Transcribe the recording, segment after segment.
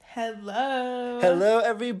Hello. Hello,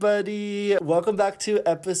 everybody. Welcome back to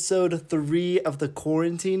episode 3 of the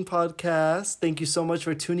Quarantine Podcast. Thank you so much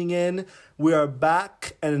for tuning in. We are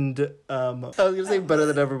back, and I was going to say better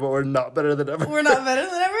than ever, but we're not better than ever. We're not better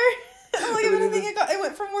than ever? I'm like, I think it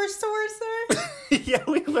went from worse to worse there. Yeah,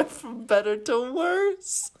 we went from better to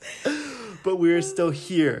worse. But we're still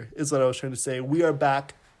here, is what I was trying to say. We are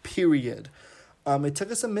back, period. It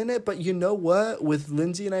took us a minute, but you know what? With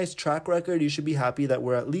Lindsay and I's track record, you should be happy that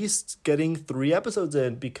we're at least getting 3 episodes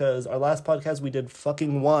in, because our last podcast we did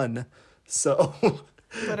fucking 1. So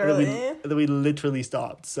Literally. then we literally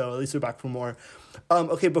stopped. So at least we're back for more.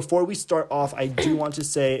 Okay, before we start off, I do want to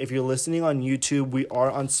say, if you're listening on YouTube, we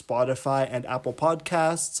are on Spotify and Apple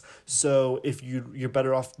Podcasts. So if you're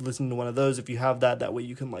better off listening to one of those, if you have that way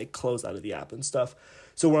you can like close out of the app and stuff.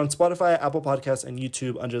 So we're on Spotify, Apple Podcasts, and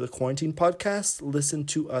YouTube under the Quarantine Podcast. Listen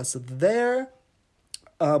to us there.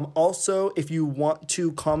 Also, if you want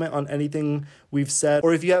to comment on anything we've said,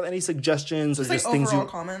 or if you have any suggestions or just things overall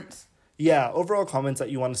comments. Yeah, overall comments that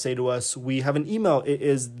you want to say to us, we have an email. It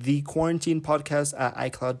is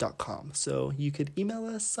thequarantinepodcast@icloud.com. So you could email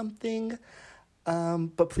us something,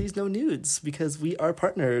 but please no nudes, because we are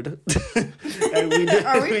partnered. Are we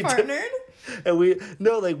partnered? And we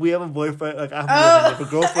have a boyfriend, like I have a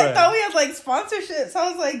girlfriend. I thought we had like sponsorships. I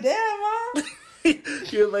was like, damn, Mom.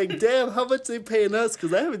 You're like, damn, how much they paying us?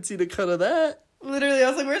 Because I haven't seen a cut of that. Literally, I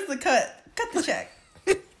was like, where's the cut? Cut the check.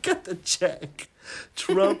 Cut the check.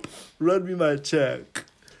 Trump, run me my check.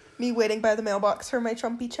 Me waiting by the mailbox for my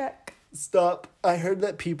Trumpy check. Stop. I heard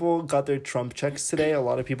that people got their Trump checks today. A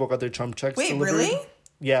lot of people got their Trump checks delivered. Really?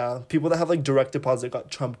 Yeah. People that have like direct deposit got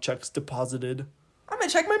Trump checks deposited. I'm gonna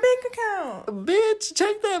check my bank account. Bitch,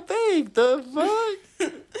 check that bank. The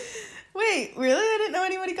fuck? Wait, really? I didn't know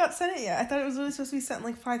anybody got sent it yet. I thought it was really supposed to be sent in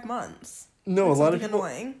like 5 months. No, That's a lot of people.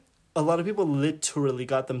 annoying. A lot of people literally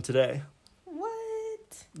got them today.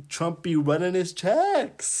 What? Trump be running his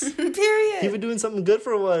checks. Period. He been doing something good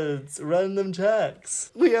for once, running them checks.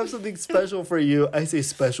 We have something special for you. I say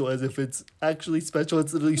special as if it's actually special.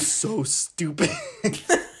 It's literally so stupid.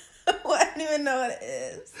 I don't even know what it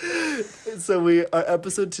is. So our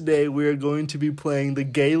episode today, we are going to be playing the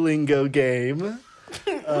Gay Lingo Game.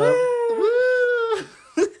 Woo!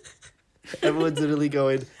 Everyone's literally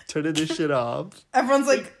going, turning this shit off. Everyone's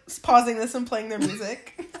like pausing this and playing their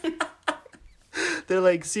music. They're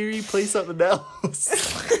like, Siri, play something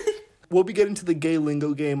else. We'll be getting to the Gay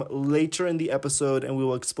Lingo Game later in the episode, and we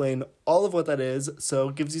will explain all of what that is. So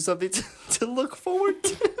it gives you something to look forward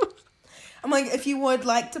to. I'm like, if you would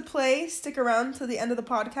like to play, stick around to the end of the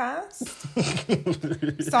podcast.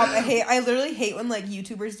 Stop. I literally hate when like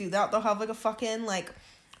YouTubers do that. They'll have like a fucking like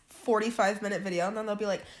 45-minute video, and then they'll be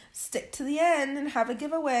like, stick to the end and have a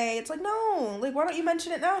giveaway. It's like, no, like, why don't you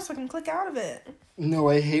mention it now so I can click out of it? No,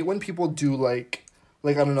 I hate when people do like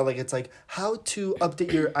I don't know, like it's like how to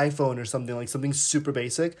update your iPhone or something, like something super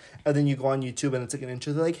basic, and then you go on YouTube and it's like an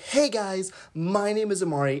intro. They're like, hey guys, my name is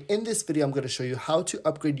Amari. In this video, I'm going to show you how to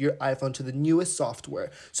upgrade your iPhone to the newest software.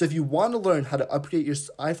 So if you want to learn how to upgrade your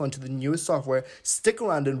iPhone to the newest software, stick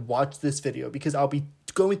around and watch this video, because I'll be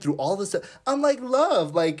going through all this stuff. I'm like,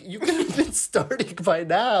 love, like you could have been starting by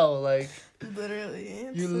now, like. Literally.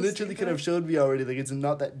 You so literally could have showed me already. Like, it's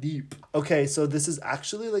not that deep. Okay, so this is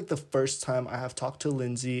actually, like, the first time I have talked to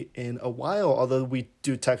Lindsay in a while. Although we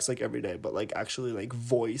do text, like, every day. But, like, actually, like,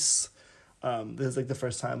 voice. This is, like, the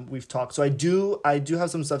first time we've talked. So I do have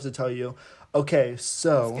some stuff to tell you. Okay,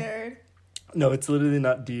 so. I'm scared. No, it's literally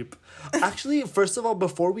not deep. Actually, first of all,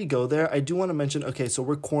 before we go there, I do want to mention, okay, so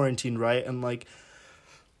we're quarantined, right? And, like,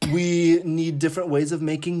 we need different ways of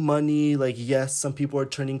making money. Like, yes, some people are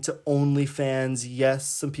turning to OnlyFans. Yes,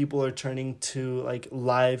 some people are turning to, like,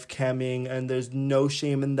 live camming. And there's no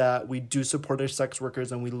shame in that. We do support our sex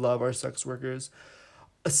workers, and we love our sex workers.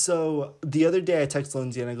 So the other day I text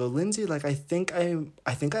Lindsay, and I go, Lindsay, like, I think I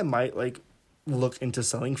might, like, look into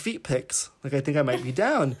selling feet pics. Like, I think I might be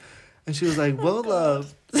down. And she was like, whoa,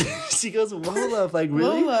 love. She goes, whoa, love. Like,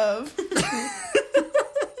 really? Whoa, love.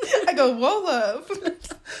 I go, whoa, love.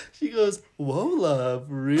 She goes, whoa, love,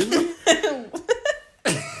 really? And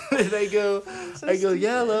I go,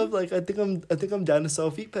 yeah, love, like, I think I'm down to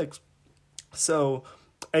sell feet pics. So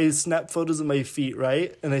I snap photos of my feet,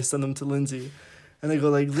 right? And I send them to Lindsay. And I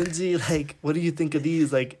go, like, Lindsay, like, what do you think of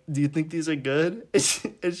these? Like, do you think these are good? And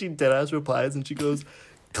she deadass replies, and she goes,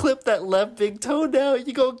 clip that left big toe down.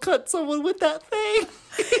 You go cut someone with that thing.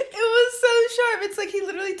 It was so sharp. It's like he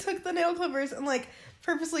literally took the nail clippers and, like,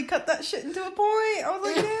 purposely cut that shit into a point. I was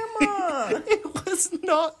like, damn, Ma. It was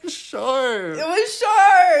not sharp. It was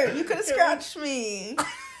sharp. You could have scratched me.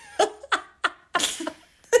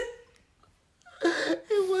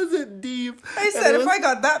 It was If I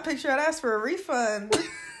got that picture, I'd ask for a refund.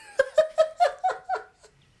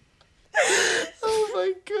 Oh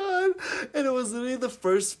my god. And it was literally the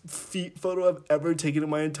first feet photo I've ever taken in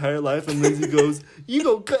my entire life. And Lindsay goes, you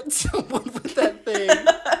go cut someone with that thing.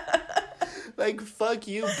 Like, fuck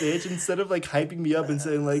you, bitch. Instead of, like, hyping me up and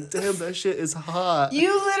saying, like, damn, that shit is hot.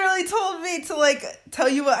 You literally told me to, like, tell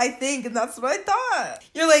you what I think, and that's what I thought.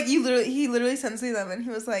 You're like, he literally sends me them, and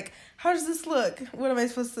he was like, how does this look? What am I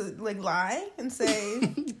supposed to, like, lie and say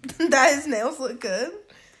that his nails look good?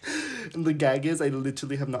 And the gag is, I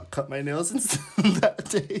literally have not cut my nails since that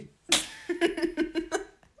day.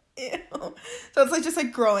 Ew. So it's like just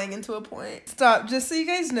like growing into a point. Stop. Just so you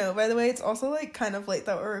guys know, by the way, it's also like kind of late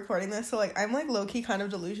that we're recording this, so like I'm like low-key kind of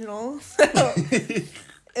delusional. So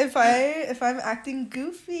if I'm acting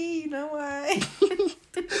goofy, you know why.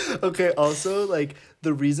 Okay, also like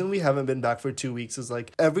the reason we haven't been back for 2 weeks is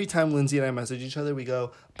like every time Lindsay and I message each other, we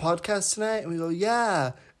go, podcast tonight? And we go,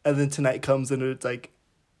 yeah. And then tonight comes and it's like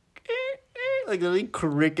literally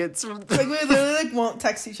crickets. Like we literally like won't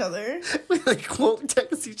text each other. We like won't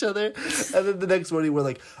text each other. And then the next morning we're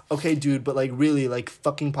like, okay, dude, but like really like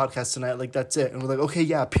fucking podcast tonight. Like that's it. And we're like, okay,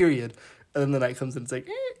 yeah, period. And then the night comes and it's like,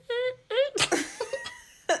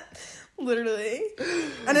 literally.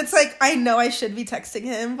 And it's like, I know I should be texting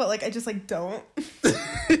him, but like I just like don't.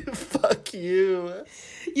 Fuck you.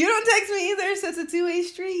 You don't text me either, so it's a two-way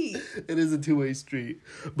street. It is a two-way street.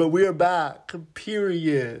 But we are back.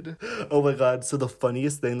 Period. Oh my god. So the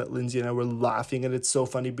funniest thing that Lindsay and I were laughing, and it's so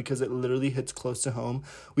funny because it literally hits close to home.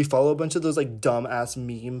 We follow a bunch of those like dumb-ass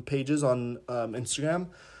meme pages on Instagram.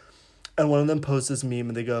 And one of them posts this meme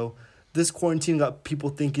and they go, this quarantine got people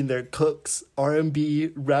thinking they're cooks,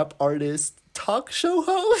 R&B, rap artists, talk show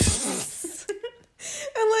hosts.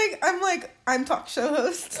 And I'm talk show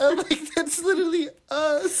host. I'm like, that's literally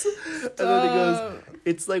us. And then it goes,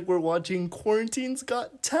 it's like we're watching Quarantine's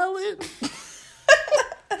Got Talent.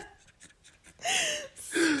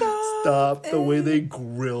 Stop. The way they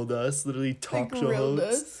grilled us. Literally talk show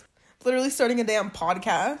hosts. Literally starting a damn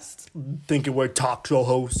podcast. Thinking we're talk show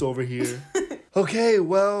hosts over here. Okay,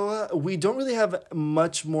 well, we don't really have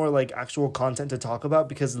much more like actual content to talk about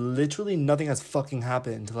because literally nothing has fucking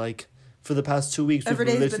happened. Like, for the past 2 weeks, every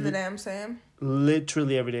day's been the damn same.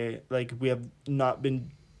 Literally every day. Like, we have not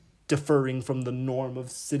been deferring from the norm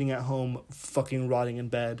of sitting at home fucking rotting in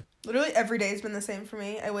bed. Literally every day's been the same for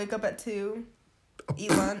me. I wake up at 2,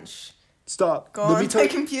 eat lunch. Stop. Go on my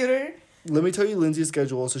computer. Let me tell you Lindsay's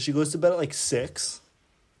schedule. So she goes to bed at like 6.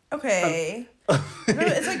 Okay. No,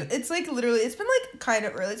 it's like literally, it's been like kind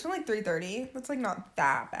of early. It's been like 3:30. That's like not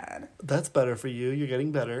that bad. That's better for you. You're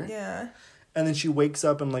getting better. Yeah. And then she wakes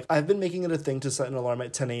up and, like, I've been making it a thing to set an alarm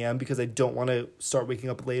at 10 a.m. because I don't want to start waking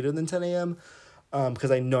up later than 10 a.m.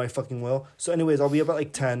 Because I know I fucking will. So anyways, I'll be up at,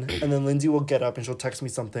 like, 10. And then Lindsay will get up and she'll text me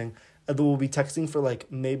something. And then we'll be texting for,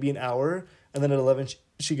 like, maybe an hour. And then at 11,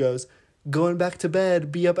 she goes, going back to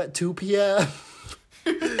bed, be up at 2 p.m.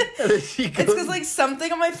 And then she goes, it's because, like,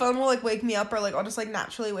 something on my phone will, like, wake me up or, like, I'll just, like,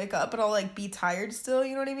 naturally wake up. But I'll, like, be tired still,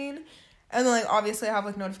 you know what I mean? And then, like, obviously I have,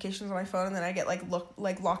 like, notifications on my phone, and then I get, like,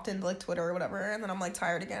 locked into, like, Twitter or whatever, and then I'm, like,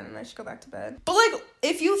 tired again, and I should go back to bed. But, like,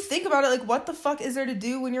 if you think about it, like, what the fuck is there to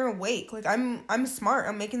do when you're awake? Like, I'm smart.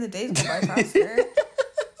 I'm making the days go by faster.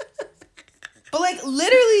 But, like,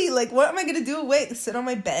 literally, like, what am I gonna do awake? Sit on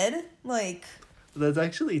my bed? Like... That's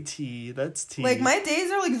actually tea. That's tea. Like, my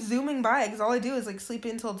days are, like, zooming by, because all I do is, like, sleep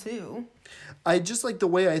until 2. I just, like, the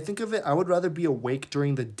way I think of it, I would rather be awake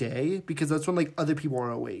during the day because that's when, like, other people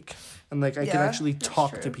are awake. And, like, I can actually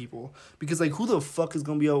talk to people. Because, like, who the fuck is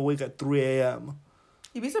going to be awake at 3 a.m.?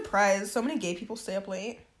 You'd be surprised. So many gay people stay up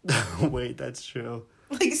late. Wait, that's true.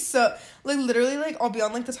 Like, so, like, literally, like, I'll be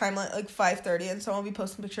on, like, the timeline, like, 5:30, and someone will be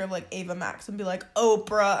posting a picture of, like, Ava Max and be like, oh,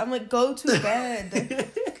 bruh. I'm like, go to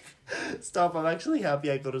bed. Stop. I'm actually happy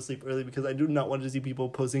I go to sleep early because I do not want to see people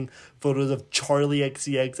posting photos of Charlie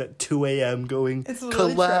XCX at 2 a.m. going, it's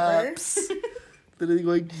collapse. Literally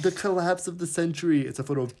going, the collapse of the century. It's a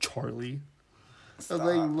photo of Charlie. Stop. I'm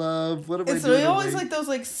like, love, what am I doing? It's really always, like, those,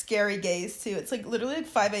 like, scary gays, too. It's, like, literally, like,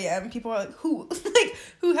 5 a.m. People are like, who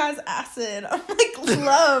has acid? I'm like,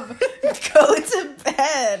 love, go to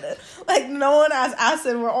bed. Like, no one has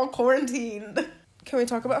acid. We're all quarantined. Can we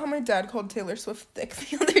talk about how my dad called Taylor Swift thick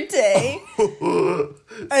the other day?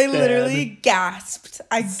 I literally gasped.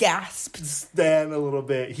 I gasped. Stan a little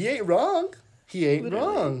bit. He ain't wrong. He ain't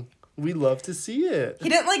wrong. We love to see it. He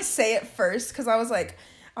didn't, like, say it first, because I was like,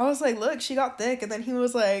 look, she got thick. And then he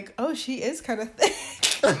was like, oh, she is kind of thick.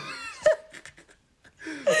 I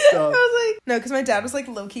was like, no, because my dad was, like,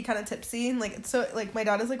 low-key kind of tipsy. And, like, so, like, my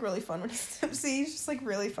dad is, like, really fun when he's tipsy. He's just, like,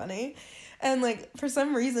 really funny. And, like, for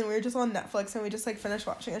some reason, we were just on Netflix, and we just, like, finished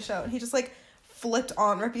watching a show, and he just, like, flipped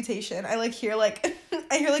on Reputation. I, like, hear, like,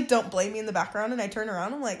 Don't Blame Me in the background, and I turn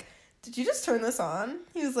around, I'm like, did you just turn this on?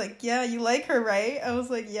 He was like, yeah, you like her, right? I was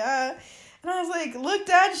like, yeah. And I was like, look,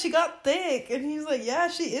 Dad, she got thick. And he was like, yeah,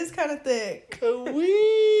 she is kind of thick.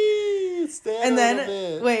 Wee! And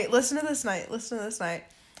then, wait, listen to this night. This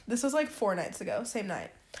was, like, 4 nights ago, same night.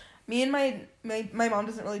 Me and my mom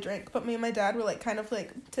doesn't really drink, but me and my dad were, like, kind of,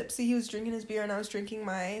 like, tipsy. He was drinking his beer, and I was drinking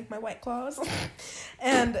my White Claws.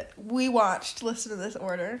 And we watched, listen to this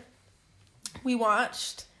order. We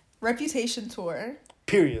watched Reputation Tour.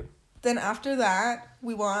 Period. Then after that,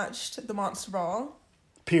 we watched The Monster Ball.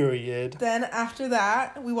 Period. Then after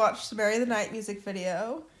that, we watched Marry the Night music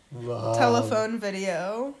video. Love. Telephone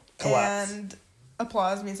video. Collapse. And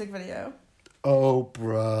Applause music video. Oh,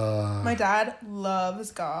 bruh. My dad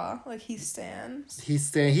loves Ga. Like, he stands. He's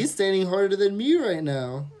standing harder than me right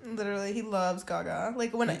now. Literally, he loves Gaga.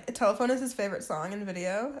 Like, when Telephone is his favorite song in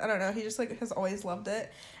video, I don't know, he just, like, has always loved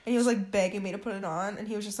it. And he was, like, begging me to put it on, and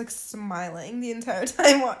he was just, like, smiling the entire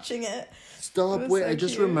time watching it. Stop, wait, so I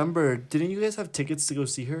just cute. remembered. Didn't you guys have tickets to go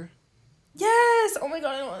see her? Yes! Oh my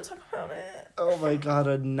god, I don't want to talk about it. Oh my god,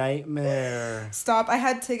 a nightmare. Stop. I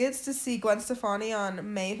had tickets to see Gwen Stefani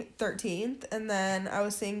on May 13th, and then I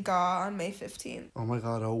was seeing Ga on May 15th. Oh my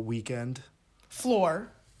god, a weekend. Floor.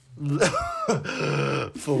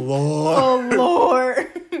 Floor. Floor.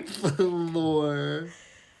 Floor.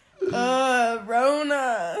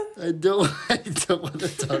 Rona. I don't want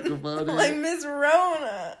to talk about it. Like Miss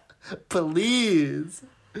Rona. Please.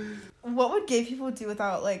 What would gay people do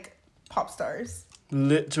without, like, pop stars?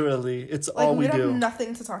 Literally. It's Like, all we we'd do. have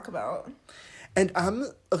nothing to talk about. And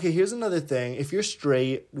okay, here's another thing. If you're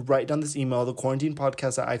straight, write down this email,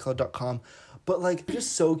 thequarantinepodcast@icloud.com. But, like, I'm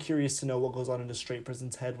just so curious to know what goes on in a straight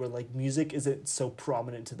person's head where, like, music isn't so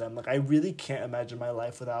prominent to them. Like, I really can't imagine my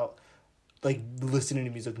life without, like, listening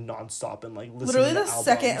to music nonstop and, like, listening Literally to the albums.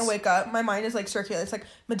 second I wake up, my mind is, like, circulating. It's, like,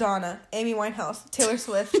 Madonna, Amy Winehouse, Taylor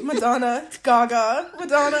Swift, Madonna, Gaga,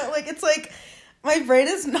 Madonna. Like, it's, like, my brain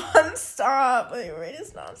is nonstop.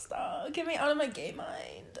 Get me out of my gay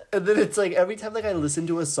mind. And then it's, like, every time, like, I listen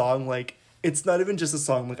to a song, like, it's not even just a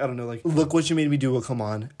song, like, I don't know, like, Look What You Made Me Do, Will Come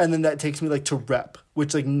On. And then that takes me, like, to Rep,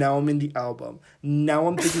 which, like, now I'm in the album. Now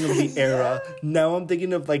I'm thinking of the era. Now I'm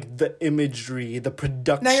thinking of, like, the imagery, the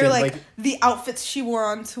production. Now you're, like, the outfits she wore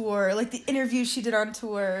on tour, like, the interviews she did on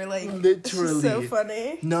tour, like, literally. it's just so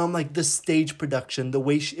funny. Now I'm, like, the stage production, the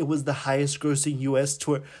way it was the highest grossing US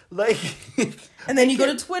tour. Like... And then you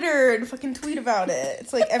go to Twitter and fucking tweet about it.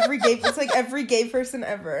 It's like every gay person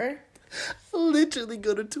ever. Literally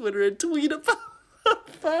go to Twitter and tweet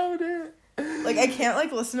about it. Like, I can't,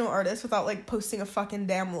 like, listen to an artist without, like, posting a fucking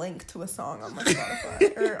damn link to a song on my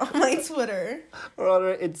Spotify or on my Twitter. Or on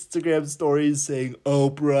our Instagram stories saying,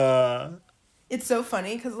 Oprah. It's so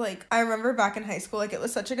funny because, like, I remember back in high school, like, it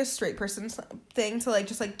was such, like, a straight person thing to, like,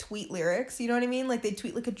 just, like, tweet lyrics, you know what I mean? Like, they'd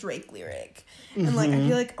tweet, like, a Drake lyric. And, like, I'd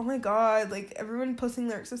be like, oh my god, like, everyone posting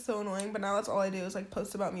lyrics is so annoying, but now that's all I do is, like,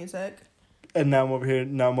 post about music. And now I'm over here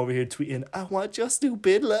tweeting, I want your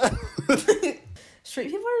stupid love. Straight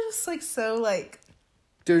people are just, like, so, like...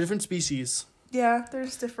 They're different species. Yeah, they're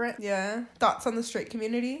just different. Yeah. Thoughts on the straight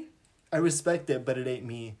community? I respect it, but it ain't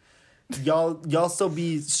me. Y'all still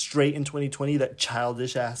be straight in 2020, that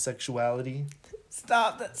childish ass sexuality.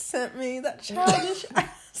 Stop, that sent me. That childish ass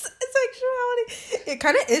sexuality. It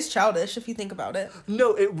kind of is childish if you think about it.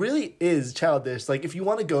 No, it really is childish. Like, if you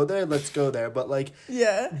want to go there, let's go there. But, like,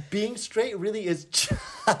 yeah, being straight really is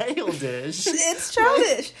childish. It's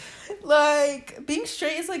childish. Like, being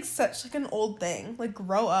straight is, like, such, like, an old thing. Like,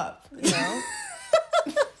 grow up, you know?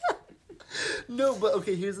 No, but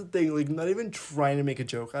okay, here's the thing. Like, not even trying to make a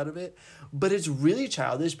joke out of it, but it's really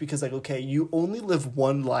childish because, like, okay, you only live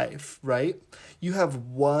one life, right? You have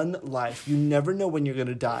one life. You never know when you're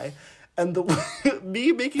gonna die. And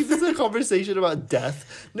me making this a conversation about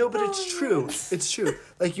death. No, but it's true. It's true.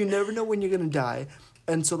 Like, you never know when you're gonna die.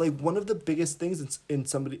 And so, like, one of the biggest things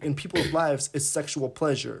in people's lives is sexual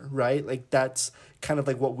pleasure, right? Like, that's kind of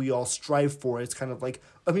like what we all strive for. It's kind of like,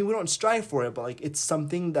 I mean, we don't strive for it, but, like, it's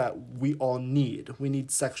something that we all need. We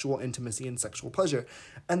need sexual intimacy and sexual pleasure.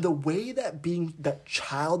 And the way that that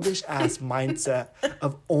childish ass mindset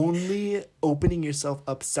of only opening yourself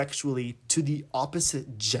up sexually to the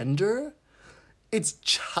opposite gender, it's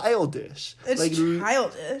childish. It's like,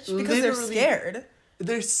 childish because they're scared.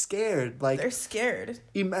 They're scared. Like, they're scared.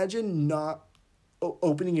 Imagine not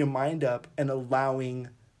opening your mind up and allowing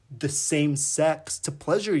the same sex to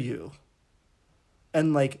pleasure you.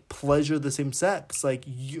 And, like, pleasure the same sex. Like,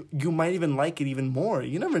 you might even like it even more.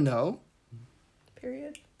 You never know.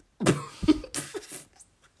 Period.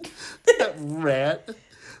 That rant.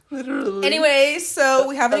 Literally. Anyway, so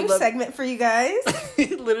we have a new segment for you guys.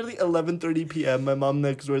 Literally 11:30 p.m. My mom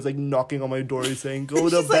next door is like knocking on my door saying, go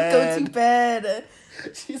to She's bed. like, go to bed.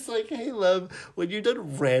 She's like, hey, love, when you're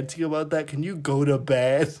done ranting about that, can you go to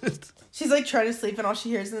bed? She's like trying to sleep and all she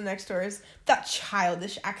hears in the next door is that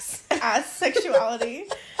childish ass sexuality.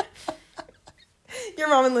 Your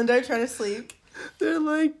mom and Linda are trying to sleep. They're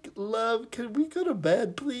like, love, can we go to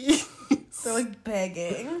bed, please? They're like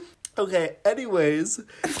begging. Okay, anyways,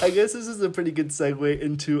 I guess this is a pretty good segue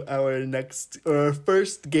into our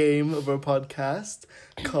first game of our podcast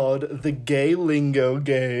called the Gay Lingo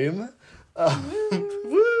Game.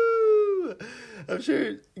 Woo! I'm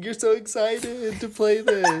sure you're so excited to play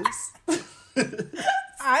this.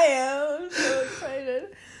 I am so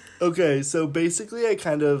excited. Okay, so basically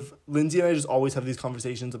Lindsay and I just always have these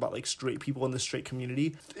conversations about like straight people in the straight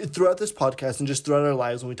community. Throughout this podcast and just throughout our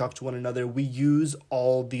lives when we talk to one another, we use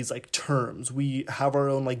all these like terms. We have our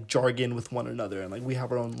own like jargon with one another and like we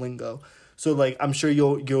have our own lingo. So like I'm sure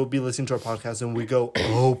you'll be listening to our podcast and we go,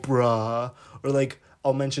 Oprah, or like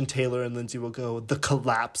I'll mention Taylor and Lindsay will go, the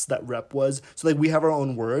collapse that rep was. So like we have our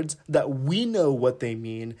own words that we know what they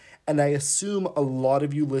mean. And I assume a lot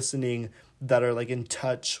of you listening that are like in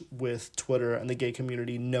touch with Twitter and the gay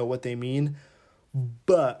community know what they mean,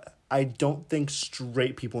 but I don't think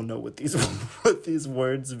straight people know what these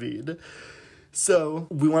words mean. So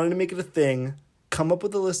we wanted to make it a thing, come up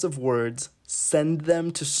with a list of words, send them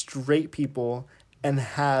to straight people, and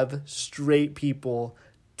have straight people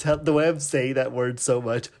tell. The way I'm saying that word so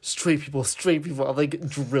much, straight people, I'm like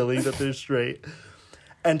drilling that they're straight.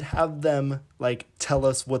 And have them, like, tell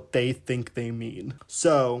us what they think they mean.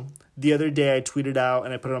 So, the other day I tweeted out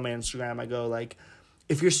and I put it on my Instagram. I go, like,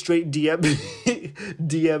 if you're straight, DM me.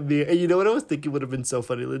 DM me. And you know what I was thinking would have been so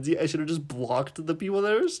funny, Lindsay? I should have just blocked the people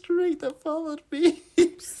that were straight that followed me.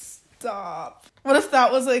 Stop. What if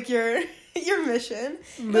that was, like, your mission?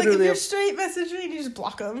 Literally. Like, if you're straight, message me and you just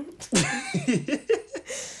block them.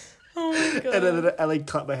 Oh, my God. And then I, like,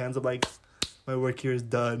 clap my hands. I'm like, my work here is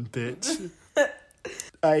done, bitch.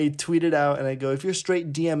 I tweeted out and I go, if you're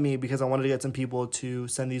straight, DM me because I wanted to get some people to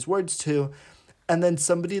send these words to. And then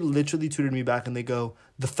somebody literally tweeted me back and they go,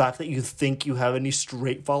 the fact that you think you have any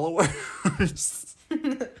straight followers.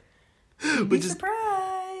 Be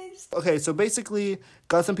surprised. Okay, so basically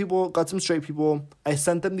got some straight people. I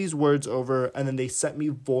sent them these words over and then they sent me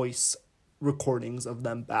voice recordings of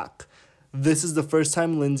them back. This is the first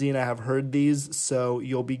time Lindsay and I have heard these, so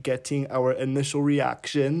you'll be getting our initial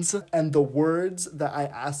reactions. And the words that I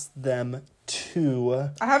asked them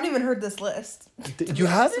to... I haven't even heard this list. You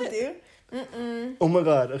haven't? Mm-mm. Oh my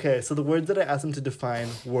god, okay. So the words that I asked them to define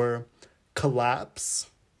were collapse,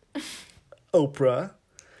 Oprah,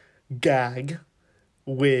 gag,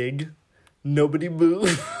 wig, nobody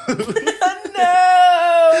move. No,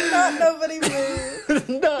 not nobody move.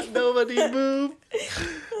 Not nobody move.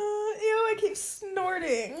 I keep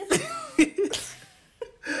snorting.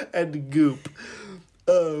 And goop.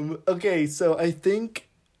 Okay, so I think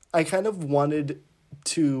I kind of wanted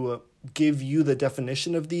to give you the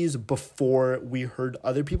definition of these before we heard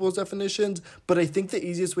other people's definitions, but I think the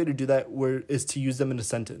easiest way to do that is to use them in a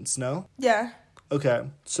sentence, no? Yeah. Okay,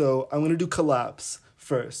 so I'm going to do collapse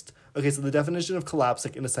first. Okay, so the definition of collapse,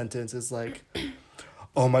 like in a sentence, is like,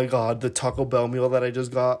 oh my god, the Taco Bell meal that I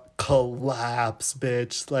just got, collapse,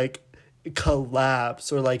 bitch. Like,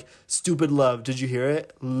 collapse. Or like, stupid love, did you hear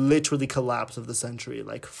it? Literally collapse of the century.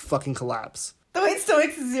 Like, fucking collapse. The way it still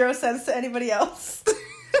makes zero sense to anybody else.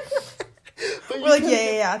 We're like,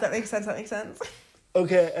 yeah, that makes sense.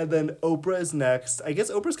 Okay, and then Oprah is next. I guess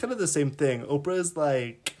Oprah's kind of the same thing. Oprah is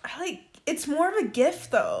like... It's more of a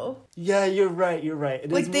GIF, though. Yeah, you're right.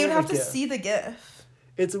 It like, is they would have to GIF. see the GIF.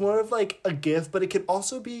 It's more of like a GIF, but it could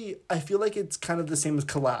also be... I feel like it's kind of the same as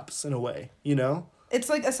collapse in a way, you know? It's,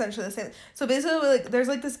 like, essentially the same. So, basically, like, there's,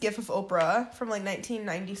 like, this GIF of Oprah from, like,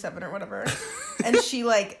 1997 or whatever. And she,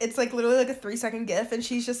 like... It's, like, literally, like, a 3-second GIF. And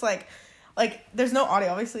she's just, like, there's no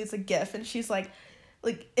audio, obviously. It's a GIF. And she's, like,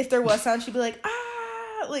 if there was sound, she'd be, like,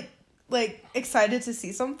 ah! Like, excited to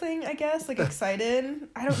see something, I guess. Like, excited.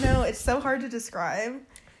 I don't know. It's so hard to describe.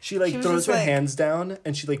 She throws her hands down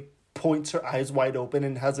and she, like, points her eyes wide open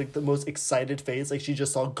and has, like, the most excited face. Like, she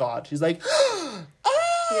just saw God. She's like, ah!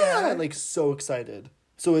 Yeah. Like, so excited.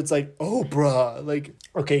 So it's like, oh, bruh. Like,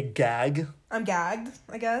 okay, gag. I'm gagged,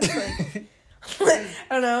 I guess. Like,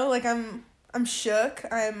 I don't know. Like, I'm shook.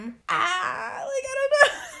 I don't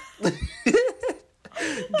know.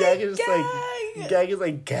 Gag is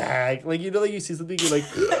like gag. Like, you know, like you see something, you're like...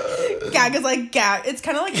 Gag is like gag. It's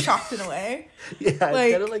kind of like shocked in a way. Yeah, it's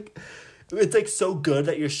like, kind of like... It's like so good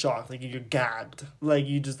that you're shocked. Like you're gagged. Like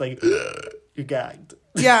you just like you're gagged.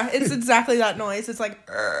 Yeah, it's exactly that noise. It's like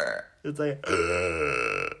It's like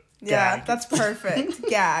yeah, gag. that's perfect.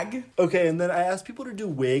 Gag. Okay, and then I asked people to do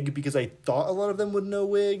wig because I thought a lot of them would know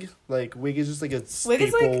wig. Like wig is just like a staple. Wig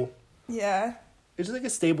is like, yeah. It's just like a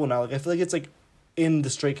staple now. Like I feel like it's like in the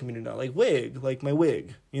straight community now. Like wig, like my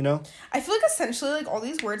wig, you know? I feel like essentially like all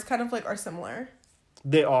these words kind of like are similar.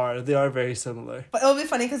 They are very similar. But it'll be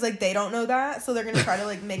funny because like they don't know that, so they're gonna try to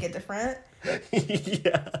like make it different.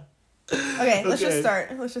 Yeah. Okay, let's just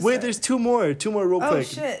start. Wait, there's two more real quick. Oh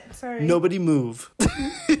shit, sorry. Nobody move.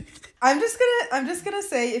 I'm just gonna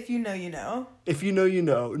say if you know, you know. If you know, you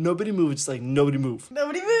know. Nobody move. It's like nobody move.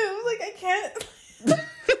 Nobody move. Like I can't.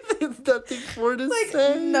 There's nothing for to like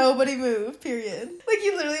say. Nobody move. Period. Like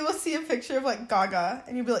you literally will see a picture of like Gaga,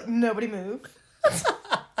 and you'll be like, nobody move.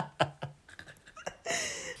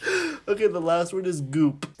 Okay, the last word is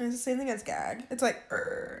goop. It's the same thing as gag. It's like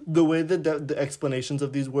The way that the explanations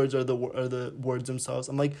of these words are the words themselves.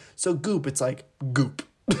 I'm like, so goop. It's like goop.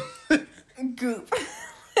 goop.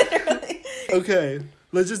 Literally. Okay,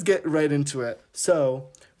 let's just get right into it. So,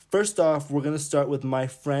 first off, we're gonna start with my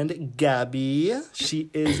friend Gabby. She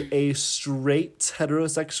is a straight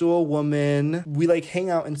heterosexual woman. We like hang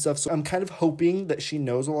out and stuff, so I'm kind of hoping that she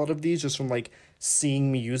knows a lot of these just from like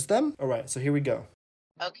seeing me use them. All right, so here we go.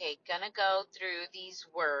 Okay, gonna go through these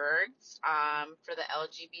words for the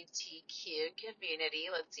LGBTQ community.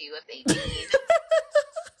 Let's see what they mean.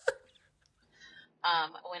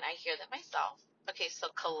 When I hear them myself. Okay, so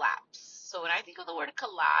collapse. So when I think of the word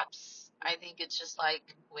collapse, I think it's just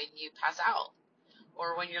like when you pass out.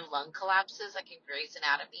 Or when your lung collapses, like in Grey's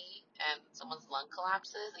Anatomy, and someone's lung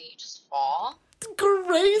collapses and you just fall.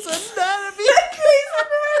 Grey's Anatomy! Grey's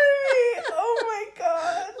Anatomy! Oh my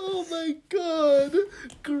god. Oh my god.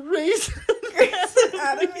 Grey's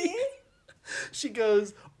Anatomy? She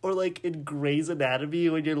goes, or like in Grey's Anatomy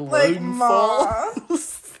when your like, lung Ma.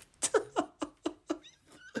 falls.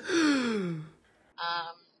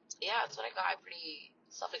 Yeah, that's what I got. Pretty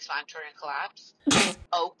self-explanatory and collapse.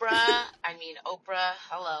 Oprah,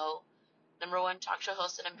 hello. #1 talk show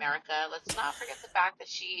host in America. Let's not forget the fact that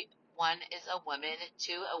she, 1, is a woman,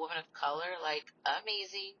 2, a woman of color, like,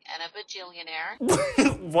 amazing, and a bajillionaire.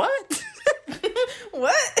 What?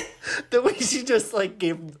 What? The way she just, like,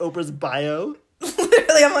 gave Oprah's bio?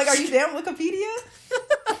 Literally, I'm like, are you damn Wikipedia?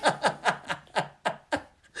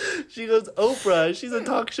 She goes, Oprah, she's a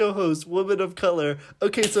talk show host, woman of color.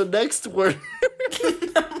 Okay, so next word.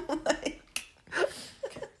 I'm like...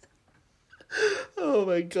 Oh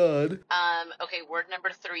my god. Okay, word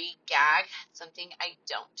 #3, gag. Something I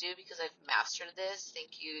don't do because I've mastered this.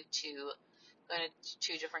 Thank you to going to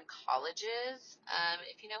 2 different colleges.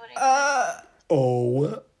 If you know what I mean.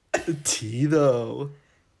 Oh, tea though.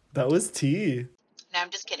 That was tea. No, I'm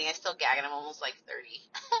just kidding. I still gag and I'm almost like 30.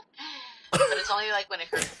 But it's only like when it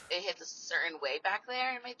hurts, it hits a certain way back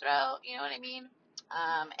there in my throat. You know what I mean?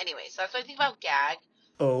 Anyway, so that's what I think about gag.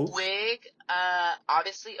 Oh. Wig.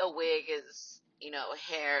 Obviously a wig is,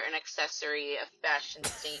 hair, an accessory, a fashion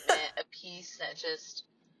statement, a piece that just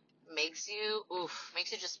makes you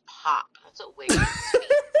just pop. That's what wig is to me.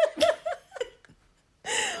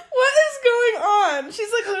 What is going on?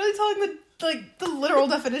 She's like literally telling the literal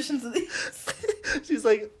definitions of these. She's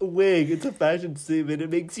like, wig, it's a fashion statement. It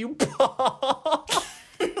makes you pop.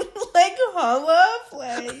 Like, holla,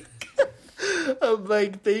 like. I'm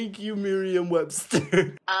like, thank you,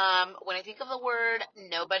 Merriam-Webster. When I think of the word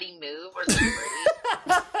nobody move or the phrase.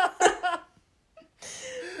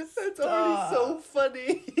 That's already so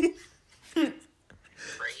funny.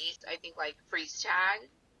 Phrase, I think like freeze tag.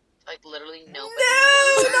 Like literally nobody.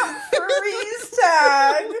 No, not freeze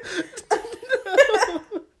tag.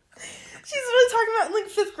 She's really talking about in like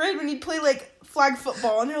 5th grade when you'd play like flag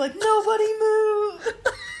football and you're like, nobody move.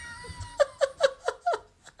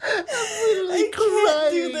 I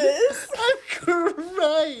can't do this. I'm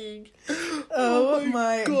crying. Oh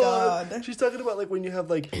my god. She's talking about like when you have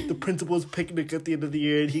like the principal's picnic at the end of the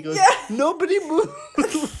year and he goes, yeah. Nobody move.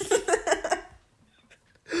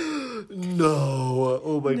 No.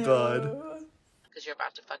 Oh my god. Because you're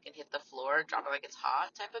about to fucking hit the floor, drop it like it's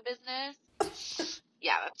hot type of business.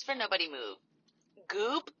 Yeah, that's for nobody move.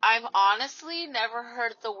 Goop. I've honestly never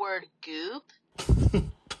heard the word goop.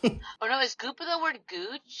 Oh no, is goop the word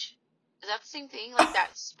gooch? Is that the same thing? Like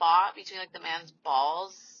that spot between like the man's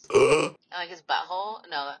balls and like his butthole?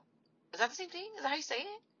 No, is that the same thing? Is that how you say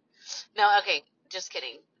it? No, okay, just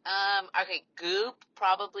kidding. Okay, goop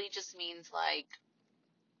probably just means like,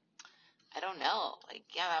 I don't know, like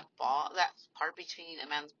yeah, that part between a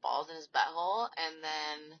man's balls and his butthole, and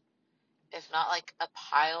then if not like a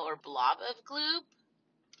pile or blob of gloop.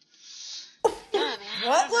 Yeah, man, I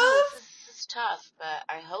What, don't know. love? This is tough, but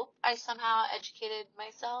I hope I somehow educated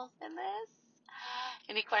myself in this.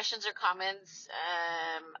 Any questions or comments,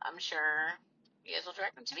 I'm sure you guys will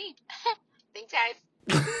direct them to me. Thanks, guys.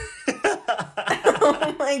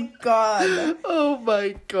 Oh my god. Oh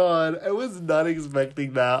my god. I was not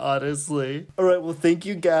expecting that, honestly. All right, well, thank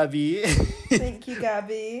you, Gabby. Thank you,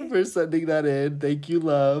 Gabby. For sending that in. Thank you,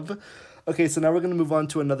 love. Okay, so now we're going to move on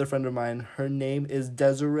to another friend of mine. Her name is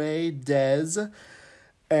Desiree Des,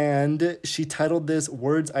 and she titled this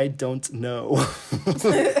Words I Don't Know.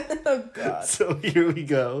 Oh god. So here we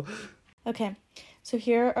go. Okay, so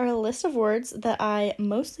here are a list of words that I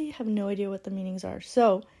mostly have no idea what the meanings are.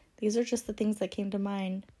 So these are just the things that came to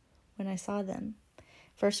mind when I saw them.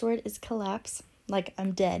 First word is collapse, like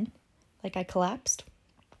I'm dead, like I collapsed.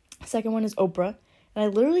 Second one is Oprah, and I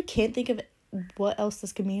literally can't think of what else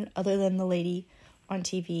this could mean other than the lady on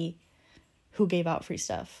TV who gave out free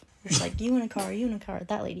stuff. It's like, you in a car,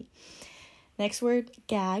 that lady. Next word,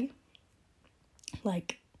 gag,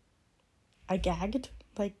 like I gagged,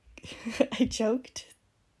 like I choked,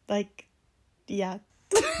 like, yeah.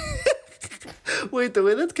 Wait, the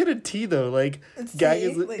way that's kind of tea, though. Like, It's gag tea,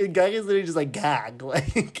 is like- gag is literally just like gag.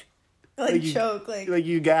 Like you, choke, like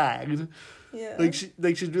you gagged. yeah. Like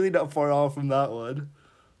she's really not far off from that one.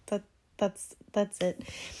 That's it.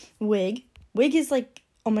 Wig is like,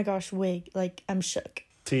 oh my gosh, wig, like I'm shook.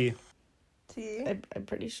 Tea. Tea. I'm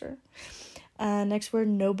pretty sure. Next word,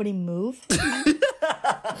 nobody move.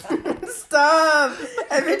 Stop!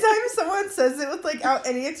 Every time someone says it with like out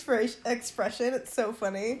any expression, it's so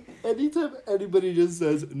funny. Anytime anybody just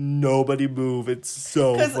says nobody move, it's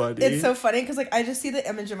so funny. It's so funny because like I just see the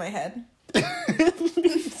image in my head. Me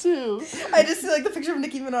too. I just see like the picture of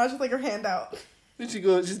Nicki Minaj with like her hand out. And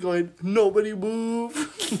she's going, nobody move.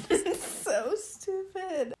 It's so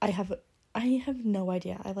stupid. I have no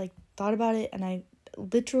idea. I like thought about it and I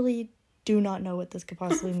literally do not know what this could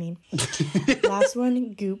possibly mean. Last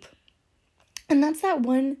one, goop. And that's that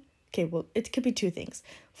one. Okay, well, it could be two things.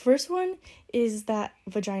 First one is that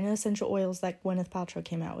vagina essential oils that Gwyneth Paltrow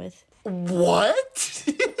came out with. What?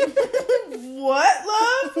 What,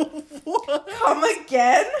 love? What? Come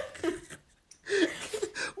again?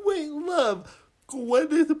 Wait, love.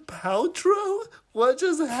 Gwyneth Paltrow? What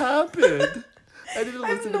just happened? I didn't I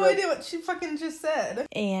have listen no to that. idea what she fucking just said.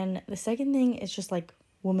 And the second thing is just like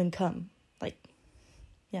woman cum. Like,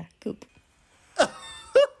 yeah, goop.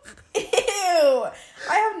 Ew!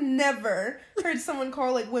 I have never heard someone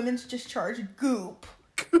call like women's discharge goop.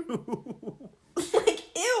 Like,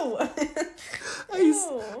 ew.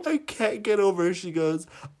 Ew. I can't get over her. She goes,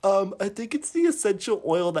 I think it's the essential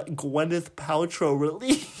oil that Gwyneth Paltrow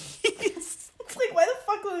released. It's like, why the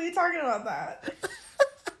fuck were we talking about that?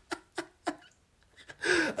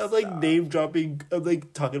 I'm like name dropping. I'm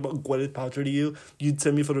like talking about Gwyneth Paltrow to you. You'd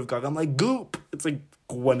send me a photo of Gaga. I'm like, goop. It's like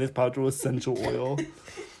Gwyneth Paltrow essential oil.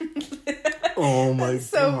 Oh my god.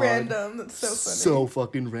 So random. That's so funny. So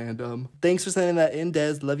fucking random. Thanks for sending that in,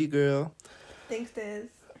 Des. Love you, girl. Thanks, Diz.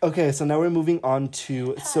 Okay, so now we're moving on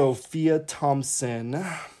to Sophia Thompson.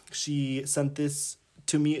 She sent this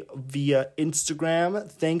to me via Instagram.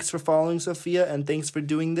 Thanks for following, Sophia, and thanks for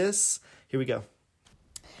doing this. Here we go.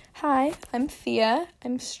 Hi, I'm Fia.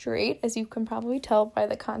 I'm straight, as you can probably tell by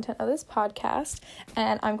the content of this podcast,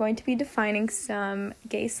 and I'm going to be defining some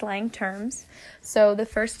gay slang terms. So the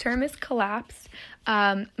first term is collapse.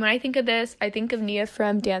 When I think of this, I think of Nia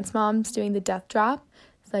from Dance Moms doing the death drop.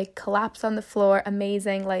 It's like collapse on the floor,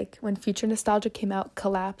 amazing. Like when Future Nostalgia came out,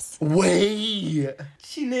 collapse. Wait!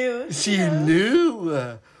 She knew. She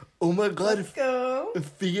knew! Oh my god. Let's go.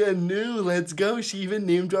 Fia knew. Let's go. She even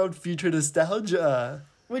name dropped Future Nostalgia.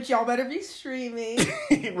 Which y'all better be streaming.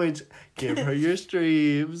 Which, give her your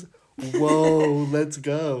streams. Whoa, let's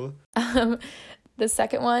go. The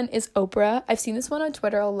second one is Oprah. I've seen this one on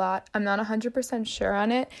Twitter a lot. I'm not 100% sure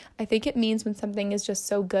on it. I think it means when something is just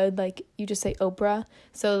so good, like you just say Oprah.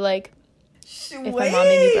 So like if my mom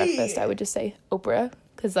made me breakfast, I would just say Oprah.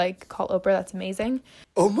 Because like call Oprah, that's amazing.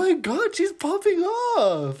 Oh my god, she's popping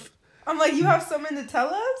off. I'm like, you have something to tell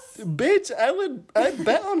us? Bitch, I'd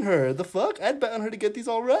bet on her. The fuck? I'd bet on her to get these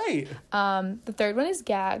all right. The third one is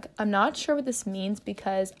gag. I'm not sure what this means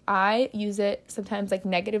because I use it sometimes like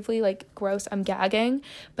negatively, like gross, I'm gagging.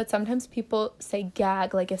 But sometimes people say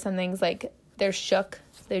gag, like if something's like they're shook,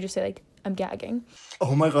 they just say like I'm gagging.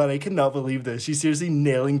 Oh my god, I cannot believe this. She's seriously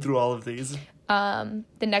nailing through all of these. The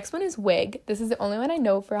next one is wig. This is the only one I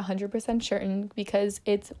know for 100% certain because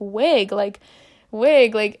it's wig, like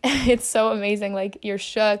it's so amazing. Like you're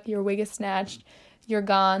shook, your wig is snatched, you're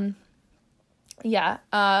gone. Yeah.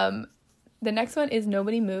 The next one is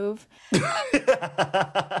nobody move.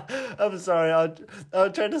 I'm sorry.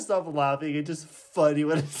 I'll try to stop laughing. It's just funny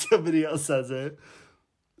when somebody else says it.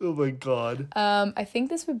 Oh my god. I think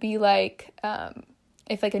this would be like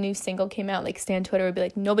if like a new single came out, like Stan Twitter would be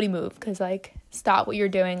like, nobody move, because like stop what you're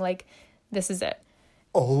doing, like this is it.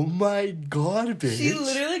 Oh my god, bitch. She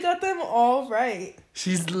literally got them all right.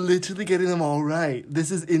 She's literally getting them all right.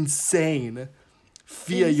 This is insane.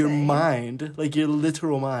 Fia, your mind, like your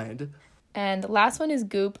literal mind. And the last one is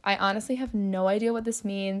Goop. I honestly have no idea what this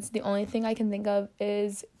means. The only thing I can think of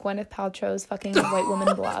is Gwyneth Paltrow's fucking white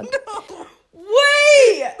woman blog. No.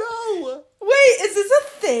 Wait! No! Wait, is this a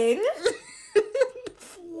thing?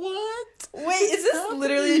 What? Wait, is this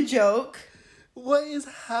literally a joke? What is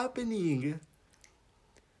happening?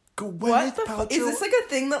 What the fuck? Is this like a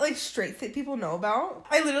thing that like straight fit people know about?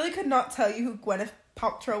 I literally could not tell you who Gwyneth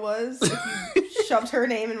Paltrow was if you shoved her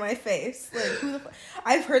name in my face. Like, who the fuck?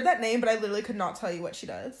 I've heard that name, but I literally could not tell you what she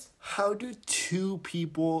does. How do two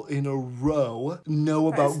people in a row know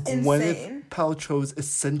about Gwyneth Paltrow's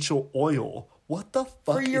essential oil? What the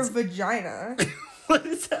fuck? For your vagina. What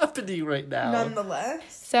is happening right now?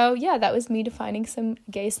 Nonetheless. So yeah, that was me defining some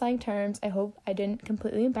gay slang terms. I hope I didn't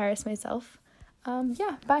completely embarrass myself.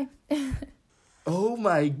 Yeah, bye. Oh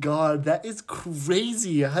my god, that is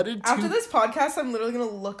crazy. How did After this podcast, I'm literally gonna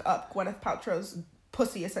look up Gwyneth Paltrow's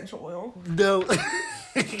pussy essential oil. No.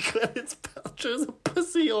 Gwyneth Paltrow's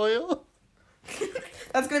pussy oil?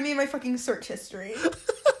 That's gonna be in my fucking search history.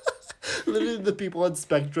 Literally the people on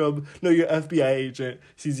Spectrum, no, your FBI agent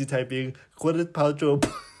sees you typing Gwyneth Paltrow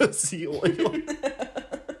pussy oil.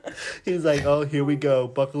 He's like, oh, here we go.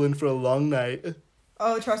 Buckle in for a long night.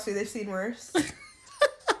 Oh, trust me, they've seen worse.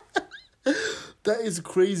 That is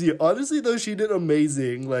crazy. Honestly, though, she did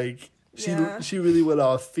amazing. Like, she really went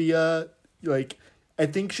off. Fia, like, I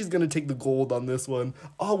think she's gonna take the gold on this one.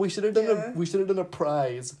 Oh, we should have done a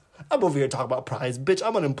prize. I'm over here talking about prize, bitch.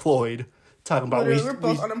 I'm unemployed. Talking about we're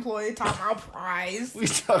both unemployed. Talking about prize. We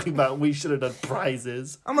talking about we should have done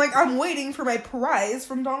prizes. I'm like, I'm waiting for my prize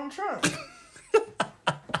from Donald Trump.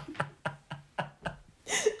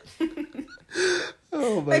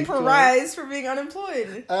 Oh my prize for being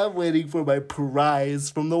unemployed. I'm waiting for my prize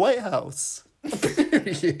from the White House.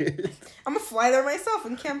 Period. I'm gonna fly there myself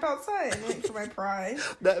and camp outside and wait for my prize.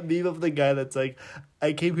 That meme of the guy that's like,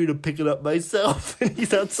 I came here to pick it up myself, and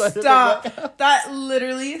he's outside of the White House. That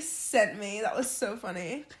literally sent me. That was so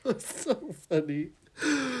funny. That was so funny.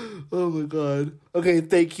 Oh my god. Okay,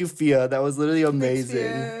 thank you, Fia. That was literally amazing.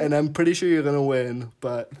 Thanks, and I'm pretty sure you're gonna win,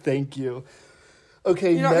 but thank you.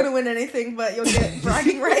 Okay, you're not gonna win anything, but you'll get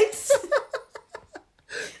bragging rights.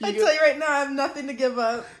 I tell you right now, I have nothing to give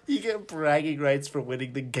up. You get bragging rights for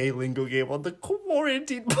winning the Gay Lingo Game on the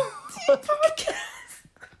quarantine podcast.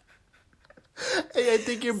 Hey, I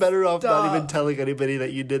think you're better off not even telling anybody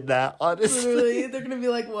that you did that, honestly. Literally, they're gonna be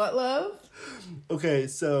like, what, love? Okay,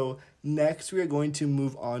 so next we are going to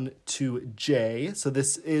move on to Jay. So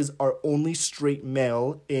this is our only straight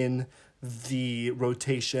male in the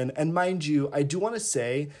rotation. And mind you, I do want to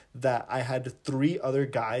say that I had 3 other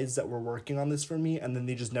guys that were working on this for me, and then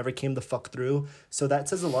they just never came the fuck through. So that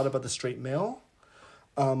says a lot about the straight male.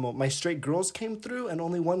 My straight girls came through, and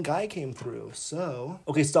only 1 guy came through. So,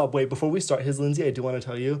 okay, stop, wait, before we start his Lindsay, I do want to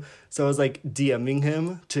tell you. So I was like DMing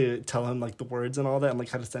him to tell him like the words and all that and like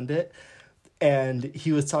how to send it. And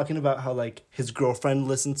he was talking about how like his girlfriend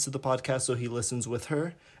listens to the podcast, so he listens with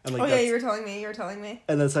her. And like, you were telling me.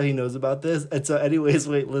 And that's how he knows about this. And so anyways,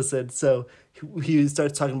 wait, listen. So he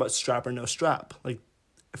starts talking about strap or no strap. Like,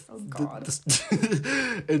 oh God.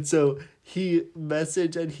 And so he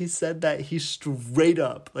messaged and he said that he straight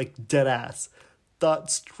up, like dead ass,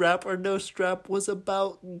 thought strap or no strap was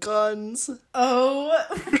about guns. Oh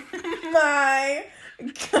my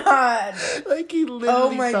God. Like he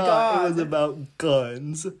literally thought it was about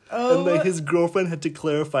guns. Oh. And like his girlfriend had to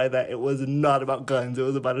clarify that it was not about guns. It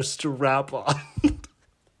was about a strap on.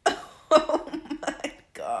 Oh my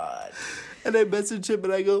God. And I messaged him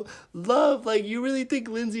and I go, love, like you really think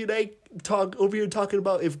Lindsay and I talk over here talking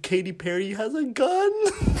about if Katy Perry has a gun?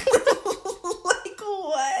 Like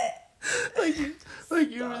what? Like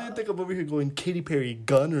you really think I'm over here going Katy Perry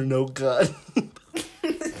gun or no gun?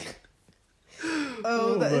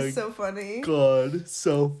 Oh, that is so funny. God,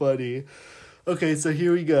 so funny. Okay, so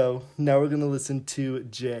here we go. Now we're going to listen to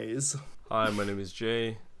Jay's. Hi, my name is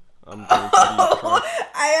Jay. I'm going to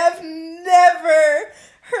I have never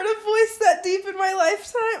heard a voice that deep in my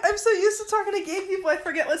lifetime. I'm so used to talking to gay people, I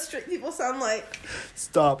forget what straight people sound like.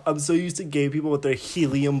 Stop. I'm so used to gay people with their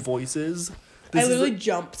helium voices. I literally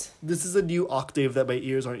jumped. This is a new octave that my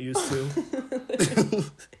ears aren't used to.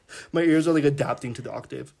 My ears are like adapting to the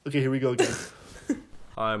octave. Okay, here we go again.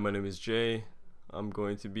 Hi, my name is Jay. I'm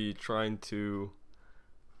going to be trying to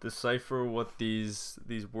decipher what these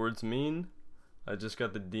words mean. I just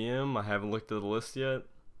got the DM. I haven't looked at the list yet.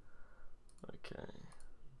 Okay.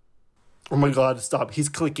 Oh my god, stop. He's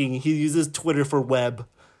clicking. He uses Twitter for web.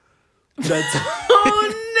 That's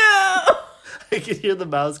Oh no! I can hear the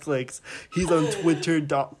mouse clicks. He's on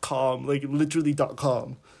twitter.com, like literally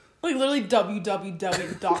 .com. Like literally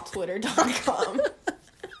www.twitter.com.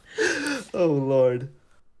 Oh lord.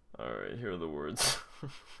 Alright, here are the words.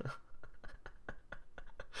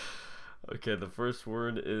 Okay, the first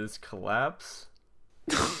word is collapse.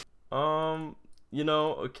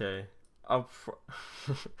 Okay.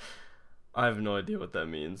 I have no idea what that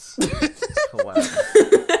means. Collapse.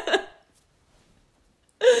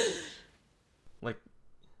 Like,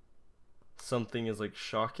 something is like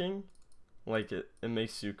shocking? Like it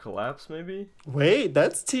makes you collapse, maybe? Wait,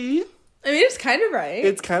 that's T. I mean, it's kind of right.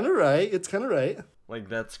 It's kind of right. Like,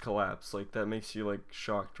 that's collapse. Like, that makes you, like,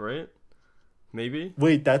 shocked, right? Maybe?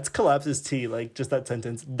 Wait, that's collapse is T. Like, just that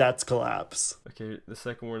sentence. That's collapse. Okay, the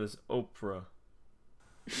second word is Oprah.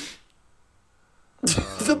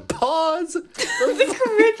 The pause. The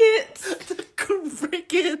crickets. The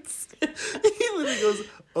crickets. He literally goes,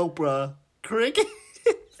 Oprah. Cricket.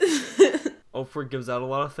 Oprah gives out a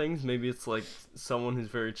lot of things. Maybe it's, like, someone who's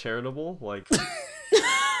very charitable. Like,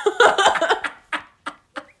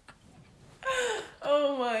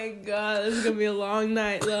 Oh my god, this is gonna be a long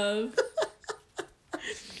night, love.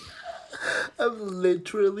 I'm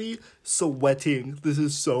literally sweating. This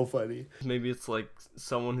is so funny. maybe it's, like,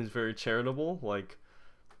 someone who's very charitable. Like,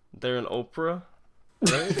 they're an Oprah,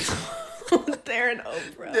 right? They're an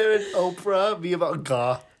Oprah. They're an Oprah. Me about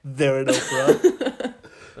Gah. They're an Oprah.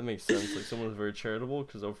 That makes sense. Like, someone who's very charitable,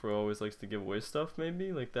 because Oprah always likes to give away stuff,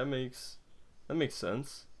 maybe? Like, that makes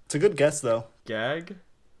sense. It's a good guess, though. Gag?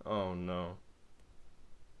 Oh, no.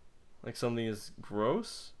 Like, something is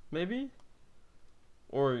gross, maybe?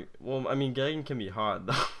 Or, well, I mean, gagging can be hot,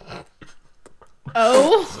 though.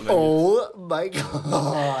 Oh, So maybe, Oh my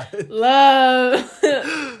god. love.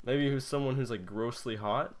 maybe who's someone who's, like, grossly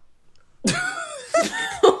hot?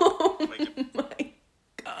 Oh my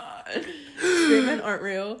god. Straight men aren't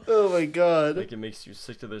real. Oh my god. Like, it makes you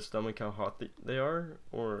sick to their stomach how hot they are?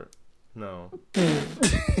 Or, no.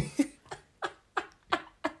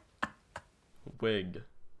 Wig.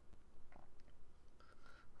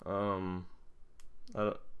 I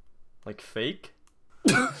don't, like, fake?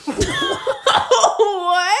 What?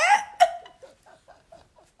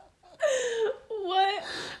 What?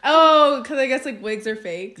 Oh, because I guess like wigs are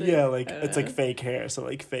fake. Yeah, like I don't it's know. like fake hair, so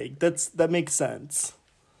like fake. That makes sense.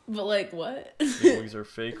 But like what? The wigs are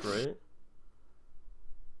fake, right?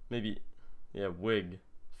 Maybe, yeah, wig.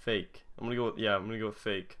 Fake. I'm gonna go with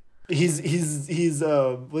fake. He's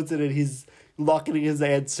what's it? He's locking in his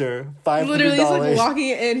answer. $500. Literally, he's like locking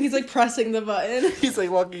it in. He's like pressing the button. He's like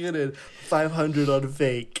locking it in. 500 on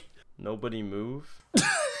fake. Nobody move.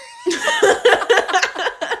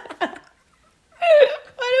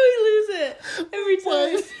 Why do we lose it every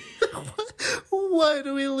time? Why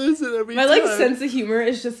do we lose it every My time? like sense of humor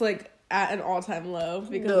is just like at an all-time low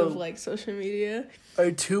because No. of like social media.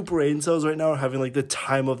 Our two brain cells right now are having like the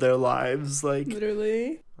time of their lives. Like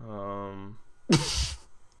Literally.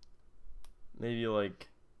 Maybe like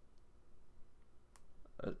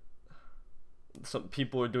some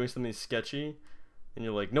people are doing something sketchy, and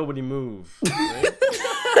you're like, nobody move. Right?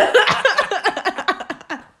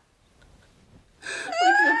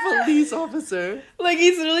 a police officer. Like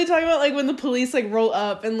he's literally talking about like when the police like roll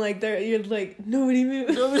up and like you're like nobody move.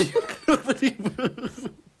 Nobody moves.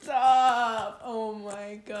 Stop. Oh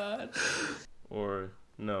my god. Or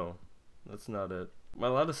no, that's not it. Am I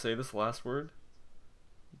allowed to say this last word?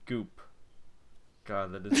 Goop.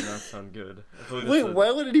 God, that does not sound good. I feel like Wait, that's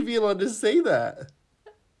why wouldn't he be allowed to say that?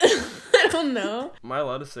 I don't know. Am I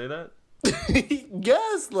allowed to say that?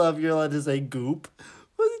 Yes, love, you're allowed to say goop.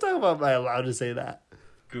 What are you talking about? Am I allowed to say that?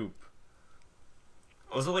 Goop.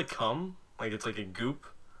 Was it like cum? Like it's like a goop?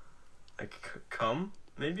 Like cum,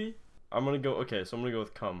 maybe? I'm gonna go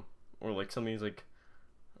with cum. Or like something's like,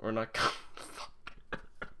 or not cum. Fuck.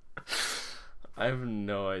 I have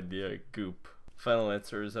no idea. Goop. Final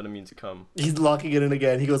answer is that it means cum. He's locking it in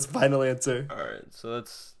again. He goes, final answer. Alright, so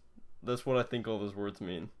that's what I think all those words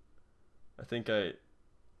mean. I think I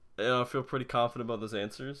feel pretty confident about those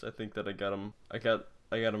answers. I think that I got them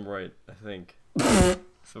right, I think. I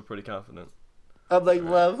feel pretty confident. I'm like,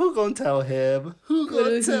 love, who gonna tell him? Who Literally,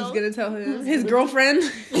 gonna who's tell gonna tell him? His girlfriend?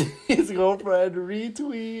 his girlfriend?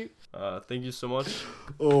 Retweet. Thank you so much.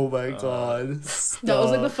 Oh my god. That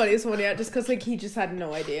was like the Stop. funniest one yet, just because like he just had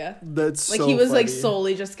no idea. That's Like so he was like funny.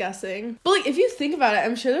 solely just guessing. But like if you think about it,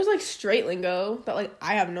 I'm sure there's like straight lingo that like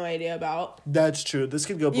I have no idea about. That's true. This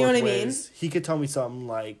could go both You know what I mean? ways. He could tell me something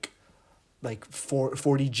like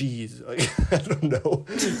 40 G's. Like, I don't know.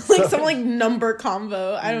 Like some like number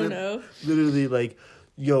combo. I don't know. Literally like,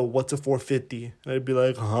 yo, what's a 450? And I'd be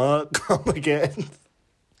like, huh? Come again.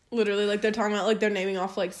 Literally like they're talking about like they're naming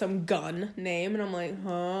off like some gun name and I'm like,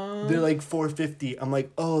 huh? They're like 450. I'm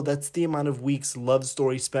like, oh, that's the amount of weeks Love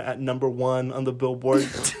Story spent at #1 on the Billboard.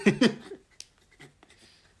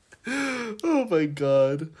 Oh my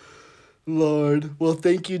god. Lord. Well,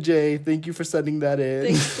 thank you, Jay. Thank you for sending that in.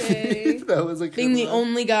 Thanks, Jay. That was like Being the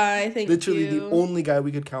only guy, thank literally you. the only guy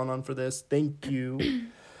we could count on for this. Thank you.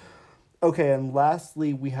 Okay, and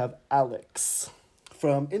lastly, we have Alex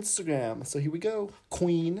from Instagram. So here we go.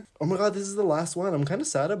 Queen. Oh my god, this is the last one. I'm kind of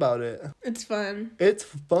sad about it. It's fun. It's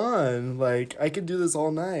fun. Like, I could do this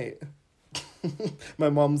all night. My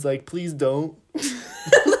mom's like, please don't.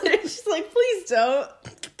 She's like, please don't.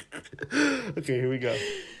 Okay, here we go.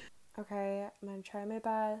 Okay, I'm gonna try my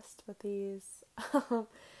best with these.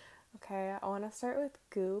 Okay, I want to start with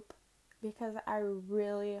Goop because I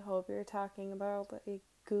really hope you're talking about like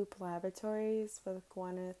Goop Laboratories with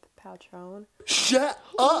Gwyneth Paltrow. Shut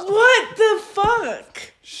up! What the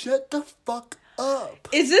fuck? Shut the fuck up!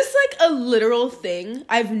 Is this like a literal thing?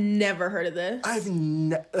 I've never heard of this.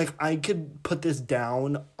 I could put this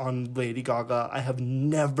down on Lady Gaga. I have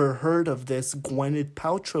never heard of this Gwyneth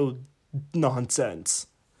Paltrow nonsense.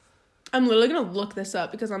 I'm literally gonna look this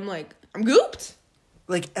up because I'm like, I'm gooped.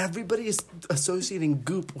 Like, everybody is associating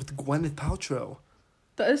Goop with Gwyneth Paltrow.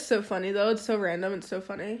 That is so funny though. It's so random. It's so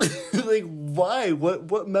funny. Like, why?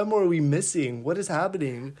 What memo are we missing? What is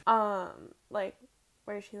happening? Like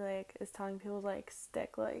where she like is telling people to like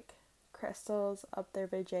stick like crystals up their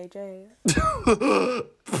vajayjay.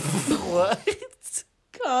 What?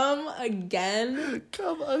 Come again?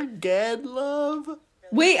 Come again, love?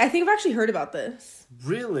 Wait, I think I've actually heard about this.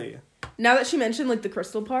 Really? Now that she mentioned like the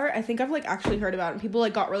crystal part, I think I've like actually heard about it. And people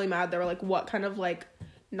like got really mad. They were like, "What kind of like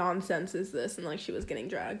nonsense is this?" And like she was getting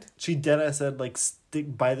dragged. She deadass said, like,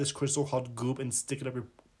 buy this crystal called Goop and stick it up your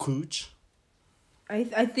cooch. I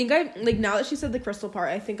think I like now that she said the crystal part,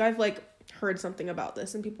 I think I've like heard something about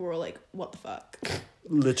this and people were like, "What the fuck?"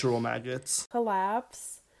 Literal maggots.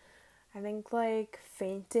 Collapse. I think like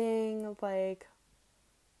fainting, like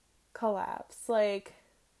collapse. Like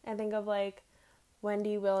I think of like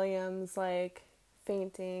Wendy Williams like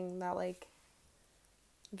fainting, that like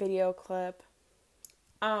video clip.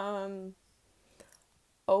 Oprah.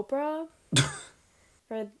 I'm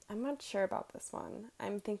not sure about this one.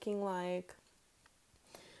 I'm thinking like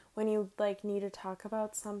when you like need to talk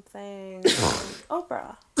about something.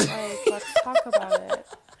 Oprah. Like, let's talk about it.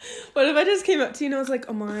 What if I just came up to you and I was like,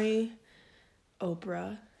 Amari,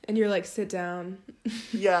 Oprah, and you're like, sit down.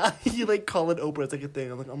 Yeah, you like call it Oprah. It's like a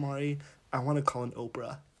thing. I'm like, Amari, I want to call an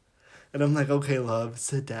Oprah. And I'm like, okay, love,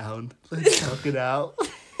 sit down. Let's talk it out.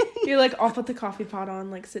 You're like, I'll put the coffee pot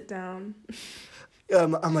on, like, sit down.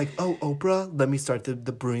 I'm like, oh, Oprah, let me start the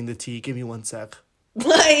brewing the tea. Give me 1 sec.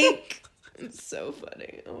 Like, it's so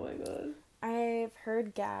funny. Oh my god. I've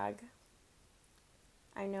heard gag.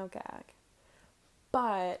 I know gag.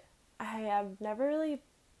 But I have never really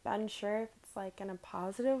been sure if it's like in a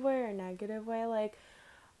positive way or a negative way. Like,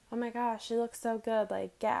 oh my gosh, she looks so good.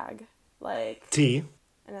 Like, gag. Like, Tea.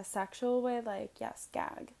 in a sexual way, like, yes,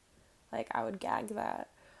 gag. Like, I would gag that.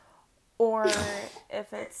 Or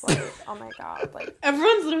if it's like, oh my god, like...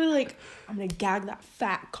 Everyone's literally like, I'm gonna gag that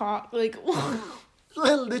fat cock. Like,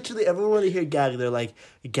 Literally, everyone when they hear gag, they're like,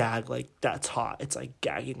 gag, like, that's hot. It's like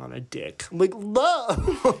gagging on a dick. I'm like,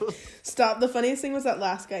 love. stop. The funniest thing was that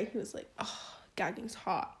last guy. He was like, oh, gagging's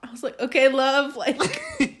hot. I was like, okay, love. Like, God,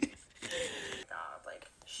 like,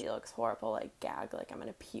 she looks horrible. Like, gag, like, I'm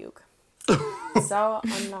gonna puke. So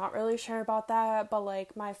I'm not really sure about that, but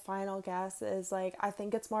like my final guess is like I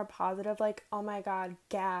think it's more positive, like, oh my god,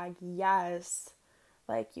 gag, yes,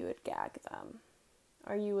 like you would gag them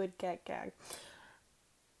or you would get gagged.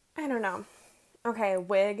 I don't know. Okay,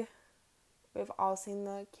 wig. We've all seen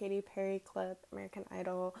the Katy Perry clip, American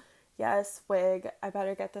Idol. Yes, wig. I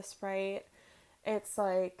better get this right. It's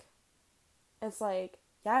like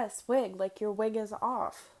yes, wig, like your wig is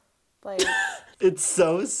off. Like, It's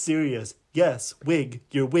so serious. Yes, wig.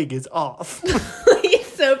 Your wig is off.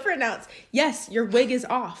 it's so pronounced. Yes, your wig is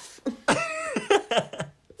off.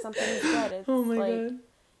 something's good. It's Oh my like, god.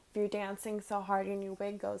 you're dancing so hard and your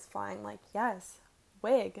wig goes flying, like, yes,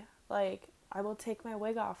 wig. Like, I will take my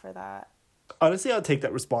wig off for that. Honestly, I'll take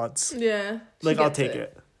that response. Yeah. Like, I'll take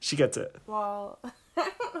it. She gets it. Well, I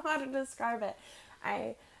don't know how to describe it.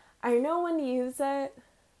 I know when to use it,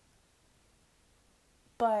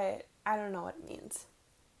 but I don't know what it means.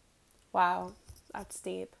 Wow, that's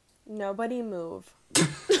deep. Nobody move.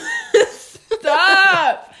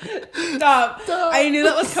 Stop! Stop! I knew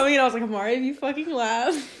that was coming and I was like, Amari, if you fucking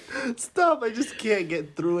laugh. Stop, I just can't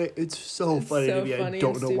get through it. It's so funny so to me. funny I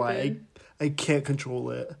don't and know why. stupid. I can't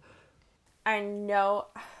control it. I know,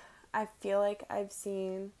 I feel like I've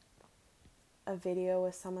seen a video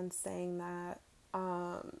with someone saying that,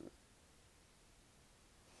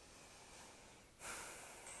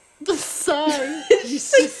 The sigh.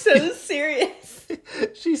 She's like so serious.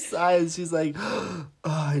 She sighs. She's like, oh,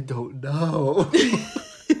 I don't know.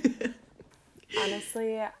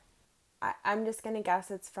 honestly, I'm just gonna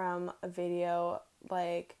guess it's from a video,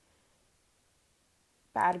 like,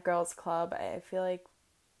 Bad Girls Club. I feel like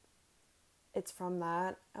it's from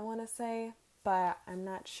that, I want to say, but I'm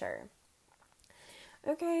not sure.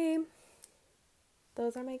 Okay,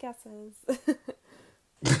 those are my guesses.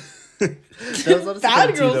 That was honestly Bad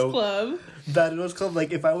funny too, Girls though. Club. Bad Girls Club.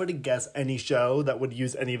 Like, if I were to guess any show that would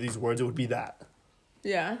use any of these words, it would be that.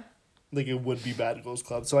 Yeah. Like, it would be Bad Girls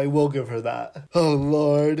Club. So I will give her that. Oh,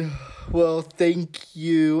 Lord. Well, thank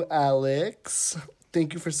you, Alex.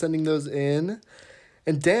 Thank you for sending those in.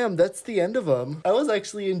 And damn, that's the end of them. I was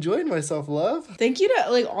actually enjoying myself, love. Thank you to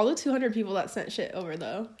like all the 200 people that sent shit over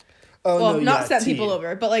though. Oh, Well, no, not yeah, sent T. people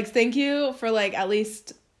over, but like thank you for like at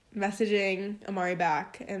least messaging Amari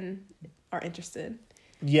back and are interested.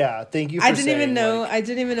 Yeah, thank you for I didn't saying, even know. like- I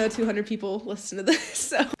didn't even know 200 people listen to this.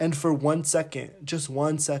 So And for 1 second, just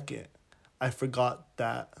 1 second, I forgot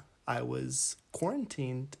that I was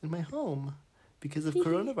quarantined in my home because of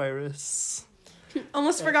coronavirus.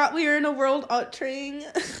 almost forgot we were in a world-altering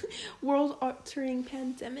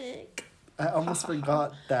pandemic. I almost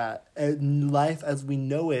forgot that life as we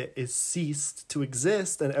know it is ceased to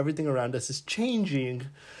exist and everything around us is changing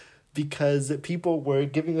because people were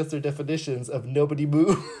giving us their definitions of nobody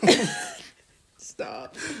move.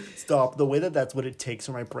 Stop. Stop. The way that that's what it takes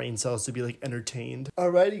for my brain cells to be like entertained.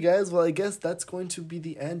 Alrighty, guys. Well, I guess that's going to be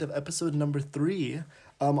the end of episode number 3.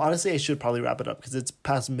 Honestly, I should probably wrap it up because it's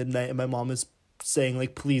past midnight and my mom is saying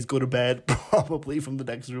like, please go to bed, probably from the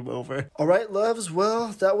next room over. All right, loves. Well,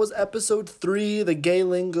 that was episode 3, the Gay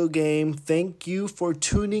Lingo Game. Thank you for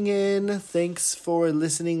tuning in. Thanks for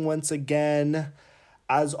listening once again.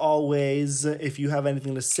 As always, if you have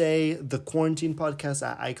anything to say, the quarantine podcast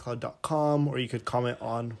at iCloud.com, or you could comment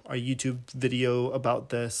on our YouTube video about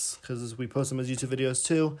this because we post them as YouTube videos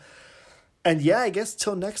too. And yeah, I guess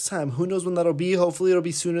till next time. Who knows when that'll be? Hopefully it'll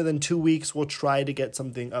be sooner than 2 weeks. We'll try to get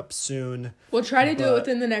something up soon. We'll try to do it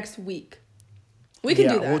within the next week. We can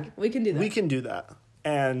do that. We can do that. We can do that.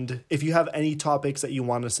 And if you have any topics that you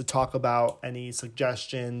want us to talk about, any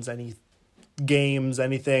suggestions, any games,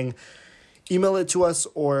 anything, email it to us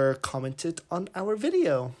or comment it on our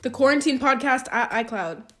video. The quarantine podcast at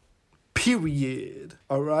iCloud. Period.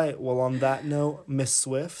 All right. Well, on that note, Miss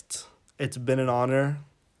Swift, it's been an honor.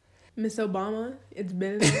 Miss Obama, it's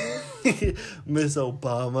been an honor. Miss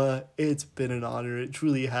Obama, it's been an honor. It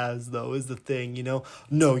truly has, though, is the thing, you know?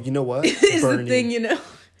 No, you know what? Is Bernie. the thing, you know?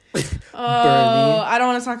 Bernie. I don't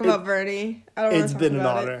want to talk about Bernie. I don't want It's to talk been an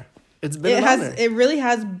about honor. it. It's been an honor. It really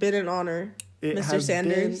has been an honor, It Mr. has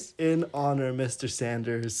Sanders. been an honor, Mr.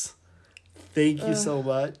 Sanders. Thank you so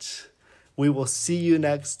much. We will see you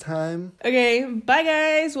next time. Okay, bye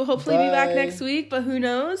guys. We'll hopefully be back Bye. next week, but who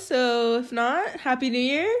knows? So if not, Happy New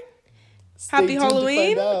Year. Stay Happy tuned to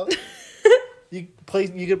Halloween. find out. You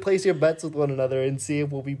could place your bets with one another and see if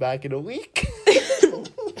we'll be back in a week. We're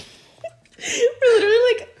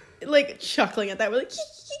literally like chuckling at that. We're like,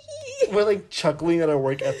 We're like chuckling at our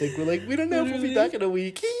work ethic. We're like, we don't know if we'll be back in a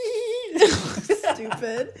week.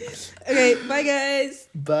 stupid. Okay, bye guys.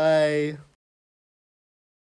 Bye.